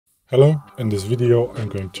Hello, in this video I'm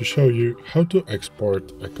going to show you how to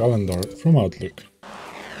export a calendar from Outlook.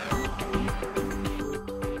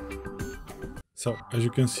 So, as you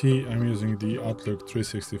can see, I'm using the Outlook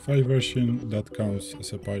 365 version that comes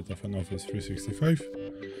as a part of an Office 365,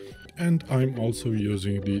 and I'm also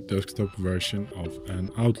using the desktop version of an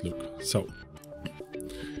Outlook. So,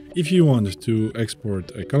 if you want to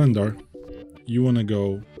export a calendar, you want to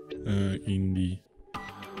go in the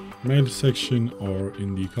mail section or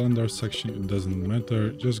in the calendar section, it doesn't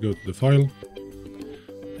matter, just go to the file,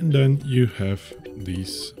 and then you have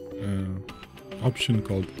this option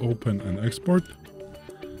called open and export,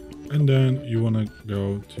 and then you want to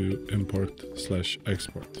go to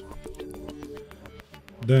import/export.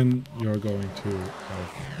 Then you're going to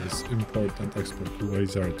have this import and export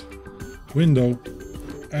wizard window,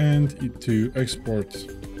 and to export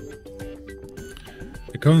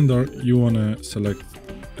a calendar you want to select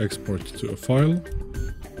export to a file,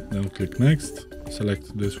 then click next,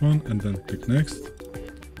 select this one and then click next.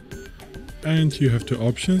 And you have two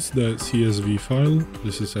options: the CSV file,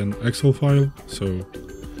 this is an Excel file, so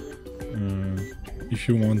if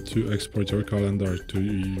you want to export your calendar to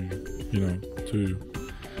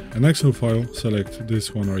an Excel file, select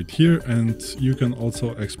this one right here, and you can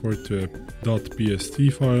also export to a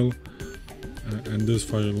 .pst file, and this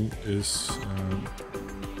file is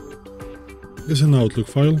an Outlook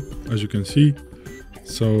file, as you can see.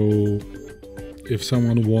 So if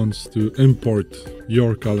someone wants to import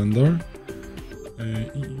your calendar,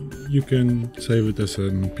 you can save it as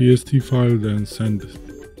an PST file, then send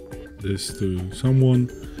this to someone,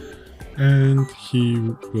 and he's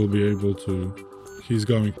going to be able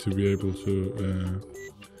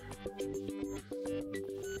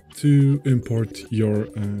to import your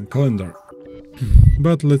calendar.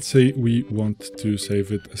 But let's say we want to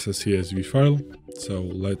save it as a CSV file, so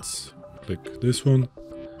let's click this one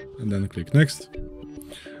and then click next.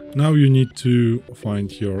 Now you need to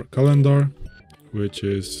find your calendar, which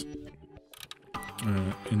is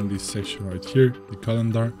in this section right here, the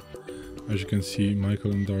calendar. As you can see, my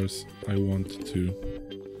calendars, I want to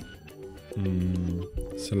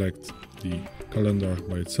select the calendar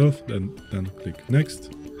by itself, then click next.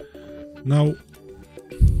 Now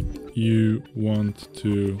you want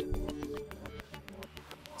to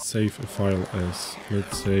save a file as,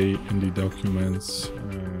 let's say, in the documents,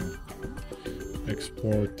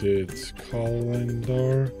 exported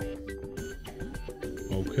calendar.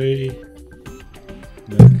 Okay,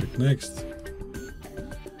 then click next.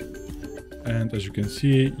 And as you can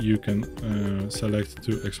see, you can select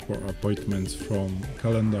to export appointments from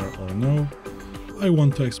calendar or no. I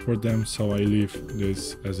want to export them, so I leave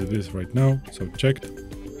this as it is right now, so checked,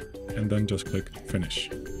 and then just click finish.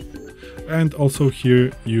 And also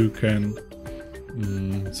here you can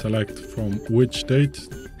select from which date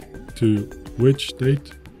to which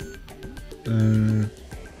date the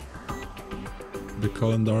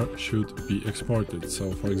calendar should be exported.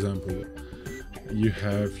 So for example, you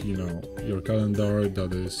have your calendar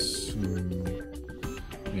that is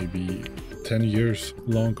maybe 10 years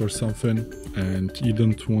long or something, and you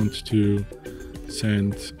don't want to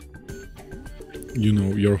send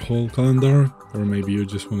your whole calendar, or maybe you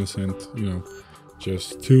just want to send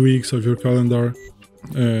just 2 weeks of your calendar,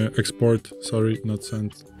 export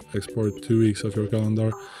 2 weeks of your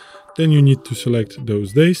calendar. Then you need to select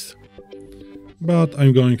those days, but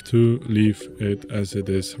I'm going to leave it as it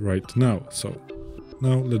is right now. So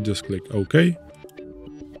now let's just click OK.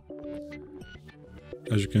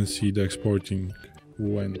 As you can see, the exporting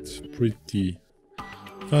went pretty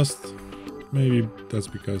fast. Maybe that's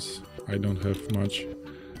because I don't have much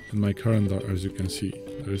in my calendar. As you can see,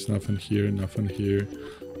 there is nothing here,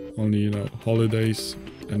 only holidays,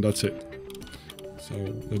 and that's it. So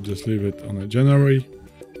let's just leave it on a January.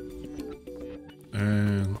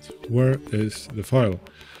 And where is the file?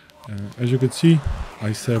 As you can see,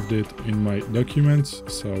 I saved it in my documents,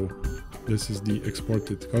 so this is the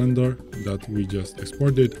exported calendar that we just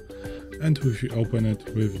exported, and if you open it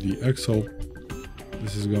with the Excel,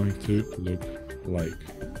 this is going to look like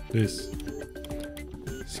this.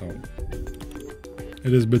 So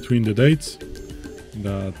it is between the dates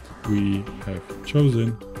that we have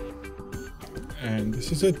chosen, and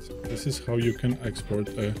this is it. This is how you can export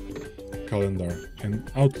a calendar in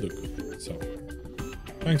Outlook. So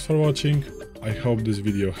thanks for watching. I hope this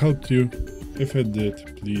video helped you. If it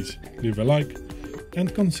did, please leave a like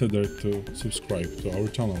and consider to subscribe to our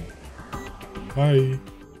channel. Bye!